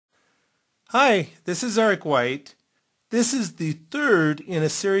Hi, this is Eric White. This is the third in a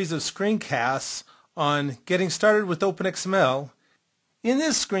series of screencasts on getting started with OpenXML. In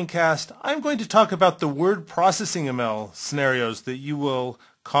this screencast, I'm going to talk about the word processing ML scenarios that you will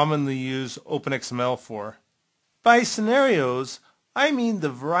commonly use OpenXML for. By scenarios, I mean the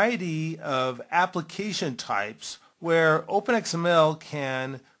variety of application types where OpenXML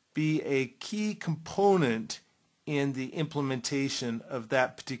can be a key component in the implementation of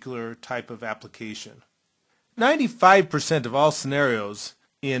that particular type of application. 95% of all scenarios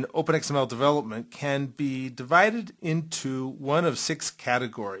in OpenXML development can be divided into one of 6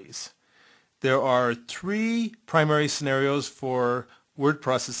 categories. There are 3 primary scenarios for word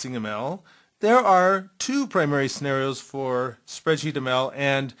processing ML. There are 2 primary scenarios for spreadsheet ML,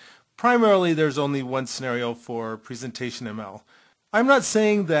 and primarily there's only 1 scenario for presentation ML. I'm not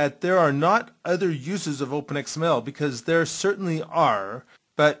saying that there are not other uses of OpenXML, because there certainly are,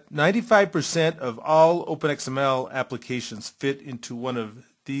 but 95% of all OpenXML applications fit into one of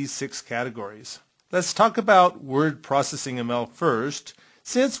these 6 categories. Let's talk about word processing ML first,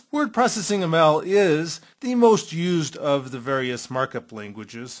 since word processing ML is the most used of the various markup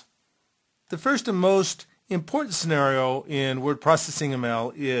languages. The first and most important scenario in word processing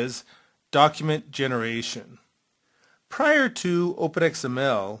ML is document generation. Prior to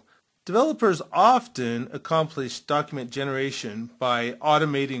OpenXML, developers often accomplished document generation by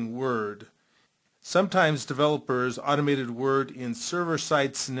automating Word. Sometimes developers automated Word in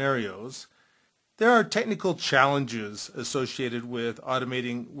server-side scenarios. There are technical challenges associated with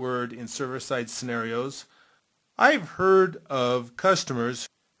automating Word in server-side scenarios. I've heard of customers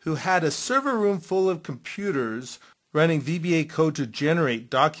who had a server room full of computers running VBA code to generate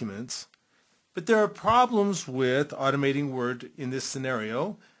documents. But there are problems with automating Word in this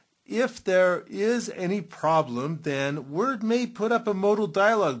scenario. If there is any problem, then Word may put up a modal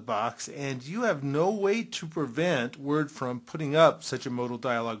dialog box, and you have no way to prevent Word from putting up such a modal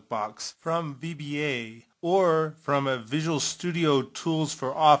dialog box from VBA or from a Visual Studio Tools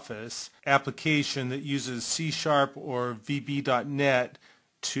for Office application that uses C# or VB.NET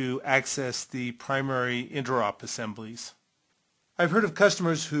to access the primary interop assemblies. I've heard of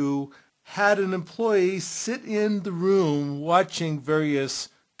customers who had an employee sit in the room watching various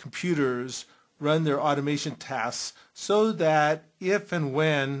computers run their automation tasks, so that if and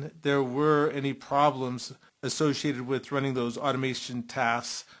when there were any problems associated with running those automation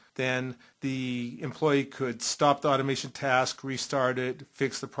tasks, then the employee could stop the automation task, restart it,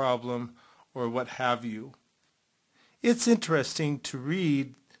 fix the problem, or what have you. It's interesting to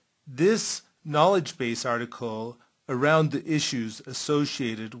read this knowledge base article around the issues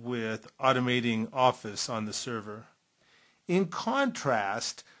associated with automating Office on the server. In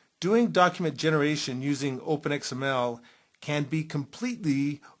contrast, doing document generation using OpenXML can be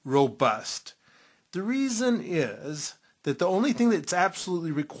completely robust. The reason is that the only thing that's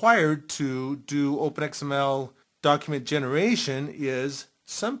absolutely required to do OpenXML document generation is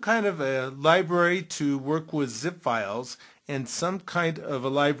some kind of a library to work with zip files and some kind of a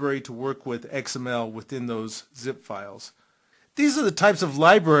library to work with XML within those zip files. These are the types of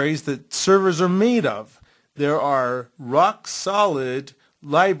libraries that servers are made of. There are rock-solid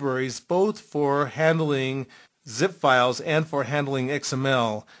libraries both for handling zip files and for handling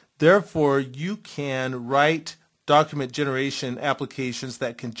XML. Therefore, you can write document generation applications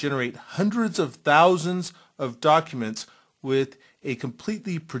that can generate hundreds of thousands of documents with a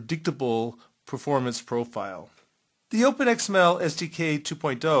completely predictable performance profile. The OpenXML SDK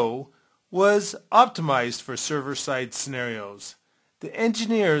 2.0 was optimized for server-side scenarios. The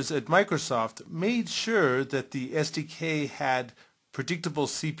engineers at Microsoft made sure that the SDK had predictable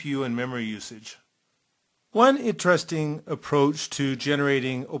CPU and memory usage. One interesting approach to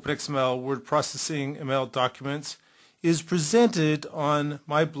generating OpenXML word processing ML documents is presented on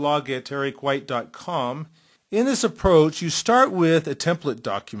my blog at ericwhite.com. In this approach, you start with a template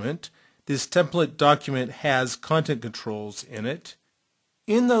document. This template document has content controls in it.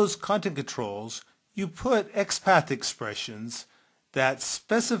 In those content controls, you put XPath expressions that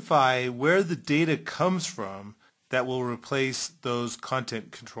specify where the data comes from that will replace those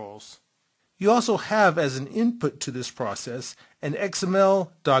content controls. You also have as an input to this process an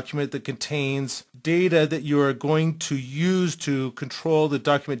XML document that contains data that you are going to use to control the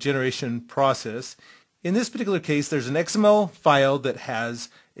document generation process. In this particular case, there's an XML file that has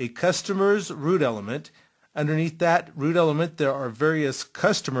a customer's root element. Underneath that root element, there are various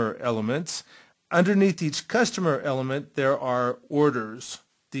customer elements. Underneath each customer element, there are orders.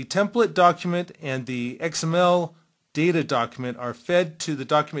 The template document and the XML data document are fed to the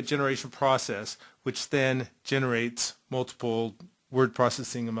document generation process, which then generates multiple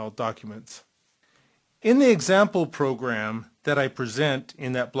WordprocessingML documents. In the example program that I present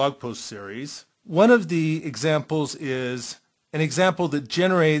in that blog post series, one of the examples is an example that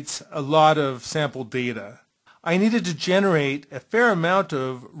generates a lot of sample data. I needed to generate a fair amount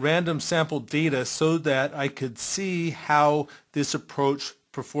of random sample data so that I could see how this approach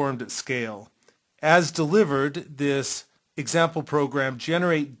performed at scale. As delivered, this example program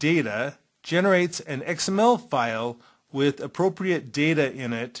generates an XML file with appropriate data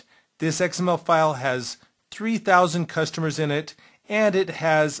in it. This XML file has 3,000 customers in it, and it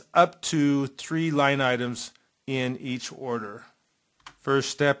has up to 3 line items in each order. First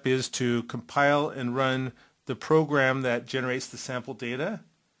step is to compile and run the program that generates the sample data.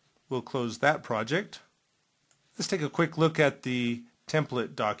 We'll close that project. Let's take a quick look at the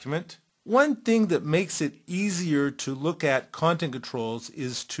template document. One thing that makes it easier to look at content controls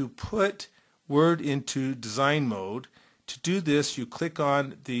is to put Word into design mode. To do this, you click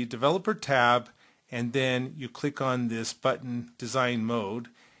on the Developer tab and then you click on this button Design Mode,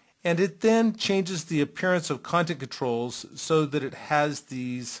 and it then changes the appearance of content controls so that it has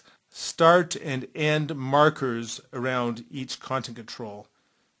these start and end markers around each content control.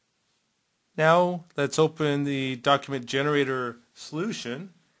 Now let's open the document generator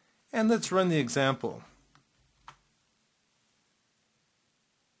solution and let's run the example.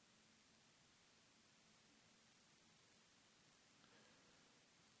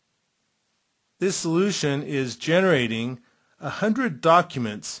 This solution is generating 100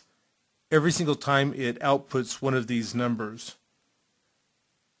 documents every single time it outputs one of these numbers.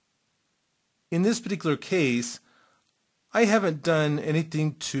 In this particular case, I haven't done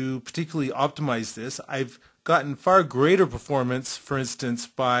anything to particularly optimize this. I've gotten far greater performance, for instance,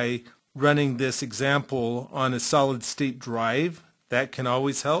 by running this example on a solid state drive. That can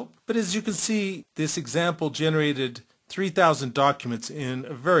always help. But as you can see, this example generated 3,000 documents in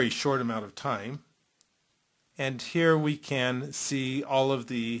a very short amount of time. And here we can see all of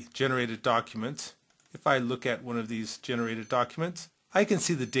the generated documents. If I look at one of these generated documents, I can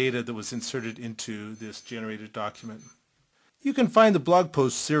see the data that was inserted into this generated document. You can find the blog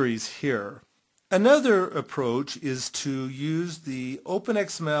post series here. Another approach is to use the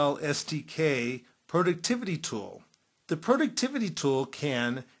OpenXML SDK productivity tool. The productivity tool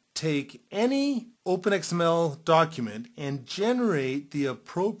can take any OpenXML document and generate the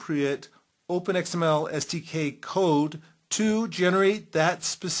appropriate OpenXML SDK code to generate that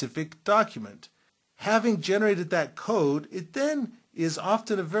specific document. Having generated that code, it then is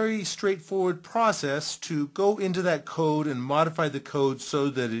often a very straightforward process to go into that code and modify the code so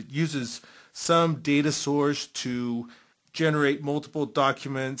that it uses some data source to generate multiple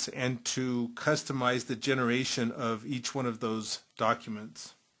documents and to customize the generation of each one of those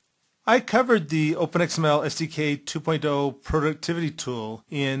documents. I covered the OpenXML SDK 2.0 productivity tool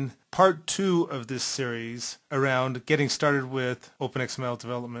in part 2 of this series around getting started with OpenXML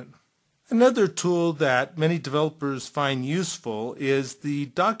development. Another tool that many developers find useful is the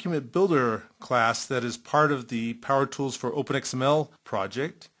Document Builder class that is part of the Power Tools for OpenXML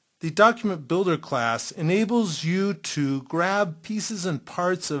project. The Document Builder class enables you to grab pieces and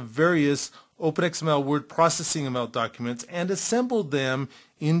parts of various OpenXML WordprocessingML documents and assemble them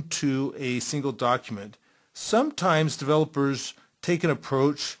into a single document. Sometimes developers take an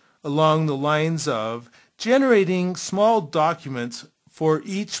approach along the lines of generating small documents for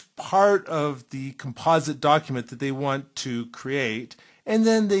each part of the composite document that they want to create, and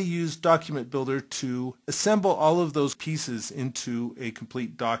then they use Document Builder to assemble all of those pieces into a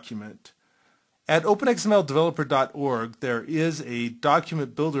complete document. At OpenXMLDeveloper.org there is a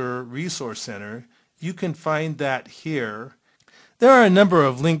Document Builder Resource Center. You can find that here. There are a number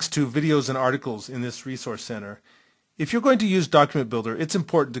of links to videos and articles in this Resource Center. If you're going to use Document Builder, it's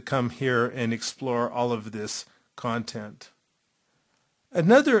important to come here and explore all of this content.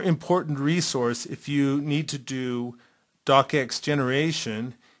 Another important resource if you need to do docx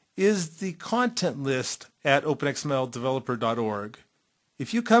generation is the content list at OpenXMLDeveloper.org.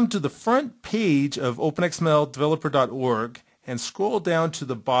 If you come to the front page of OpenXMLDeveloper.org and scroll down to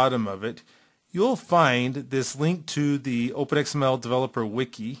the bottom of it, you'll find this link to the OpenXML Developer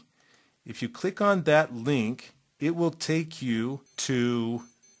Wiki. If you click on that link, it will take you to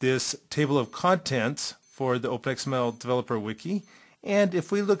this table of contents for the OpenXML Developer Wiki. And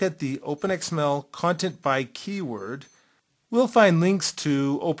if we look at the OpenXML content by keyword, we'll find links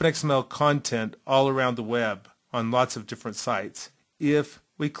to OpenXML content all around the web on lots of different sites. If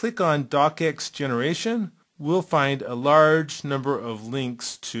we click on docx generation, we'll find a large number of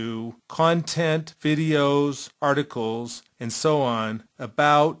links to content, videos, articles, and so on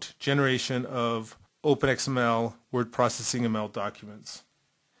about generation of OpenXML WordprocessingML documents.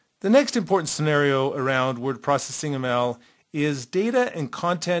 The next important scenario around WordprocessingML is data and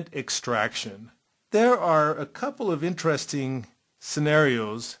content extraction. There are a couple of interesting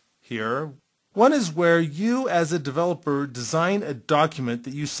scenarios here. One is where you as a developer design a document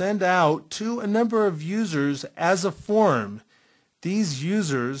that you send out to a number of users as a form. These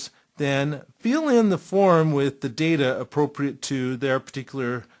users then fill in the form with the data appropriate to their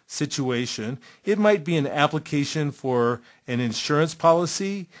particular situation. It might be an application for an insurance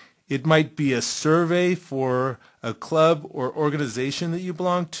policy. It might be a survey for a club or organization that you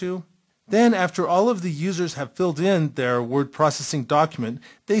belong to. Then, after all of the users have filled in their word processing document,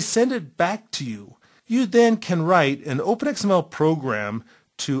 they send it back to you. You then can write an OpenXML program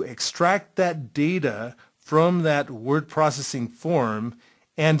to extract that data from that word processing form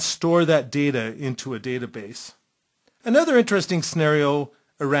and store that data into a database. Another interesting scenario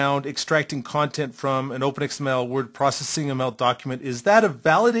around extracting content from an OpenXML word processing ML document is that of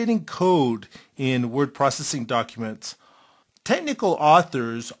validating code in word processing documents. Technical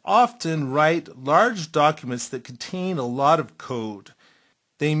authors often write large documents that contain a lot of code.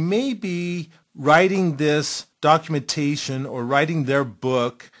 They may be writing this documentation or writing their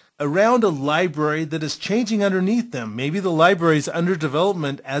book around a library that is changing underneath them. Maybe the library is under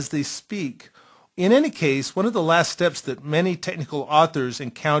development as they speak. In any case, one of the last steps that many technical authors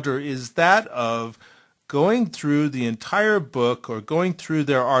encounter is that of going through the entire book or going through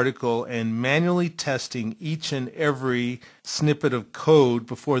their article and manually testing each and every snippet of code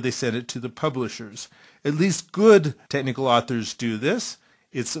before they send it to the publishers. At least good technical authors do this.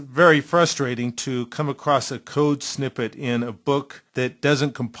 It's very frustrating to come across a code snippet in a book that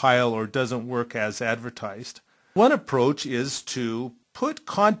doesn't compile or doesn't work as advertised. One approach is to put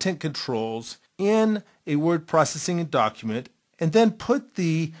content controls in a word processing document and then put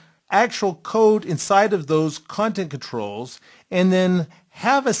the actual code inside of those content controls and then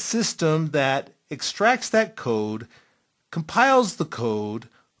have a system that extracts that code, compiles the code,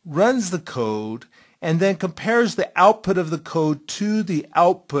 runs the code, and then compares the output of the code to the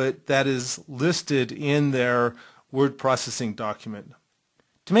output that is listed in their word processing document.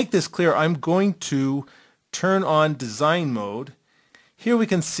 To make this clear, I'm going to turn on design mode. Here we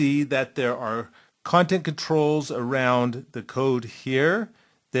can see that there are content controls around the code here.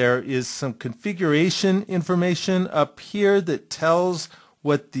 There is some configuration information up here that tells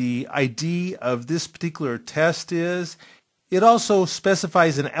what the ID of this particular test is. It also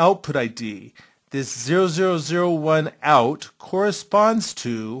specifies an output ID. This 0001 out corresponds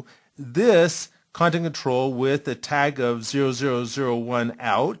to this content control with a tag of 0001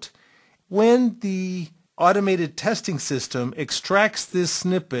 out. When the automated testing system extracts this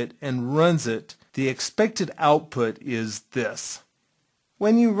snippet and runs it, the expected output is this.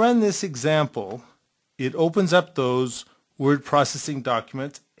 When you run this example, it opens up those word processing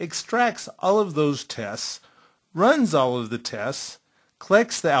documents, extracts all of those tests, runs all of the tests,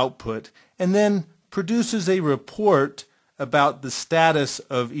 collects the output, and then produces a report about the status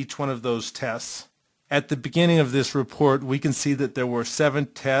of each one of those tests. At the beginning of this report, we can see that there were 7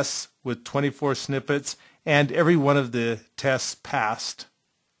 tests with 24 snippets, and every one of the tests passed.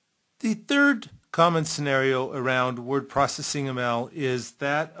 The third common scenario around word processing ML is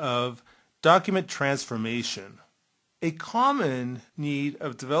that of document transformation. A common need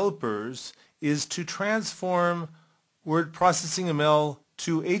of developers is to transform word processing ML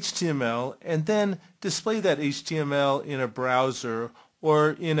to HTML and then display that HTML in a browser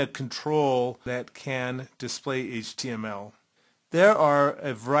or in a control that can display HTML. There are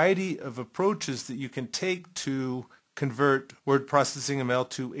a variety of approaches that you can take to convert word processing ML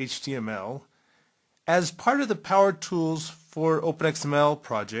to HTML. As part of the Power Tools for OpenXML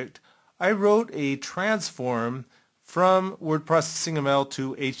project, I wrote a transform from word processing ML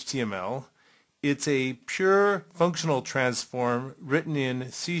to HTML. It's a pure functional transform written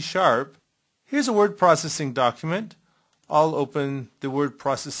in C#. Here's a word processing document. I'll open the word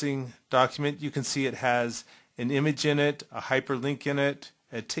processing document. You can see it has an image in it, a hyperlink in it,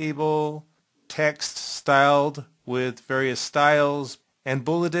 a table, text styled with various styles, and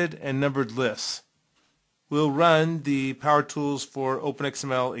bulleted and numbered lists. We'll run the Power Tools for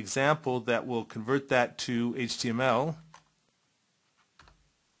OpenXML example that will convert that to HTML,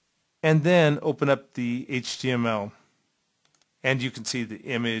 and then open up the HTML. And you can see the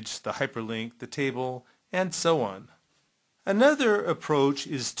image, the hyperlink, the table, and so on. Another approach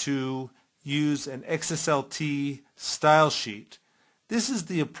is to use an XSLT style sheet. This is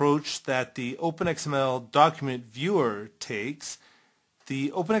the approach that the OpenXML document viewer takes. The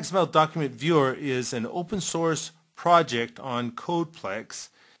OpenXML document viewer is an open source project on CodePlex.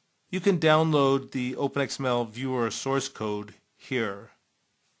 you can download the OpenXML viewer source code here.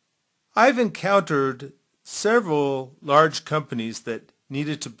 I've encountered several large companies that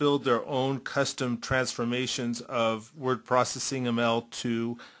needed to build their own custom transformations of word processing ML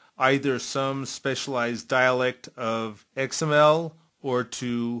to either some specialized dialect of XML or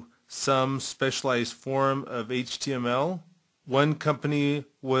to some specialized form of HTML. One company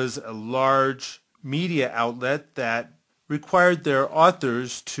was a large media outlet that required their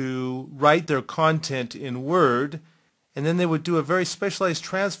authors to write their content in Word, and then they would do a very specialized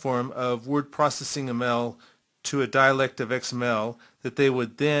transform of word processing ML to a dialect of XML that they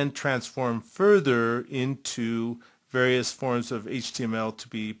would then transform further into various forms of HTML to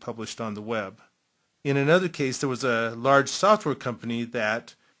be published on the web. In another case, there was a large software company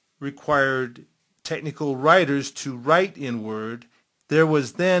that required technical writers to write in Word. There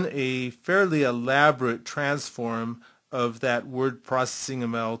was then a fairly elaborate transform of that word processing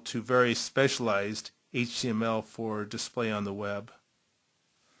ML to very specialized HTML for display on the web.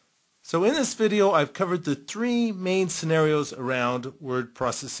 So in this video, I've covered the three main scenarios around word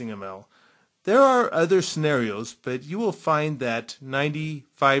processing ML. There are other scenarios, but you will find that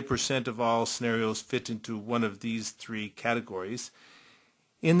 95% of all scenarios fit into one of these three categories.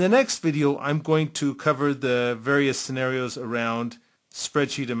 In the next video, I'm going to cover the various scenarios around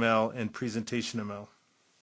spreadsheet ML and presentation ML.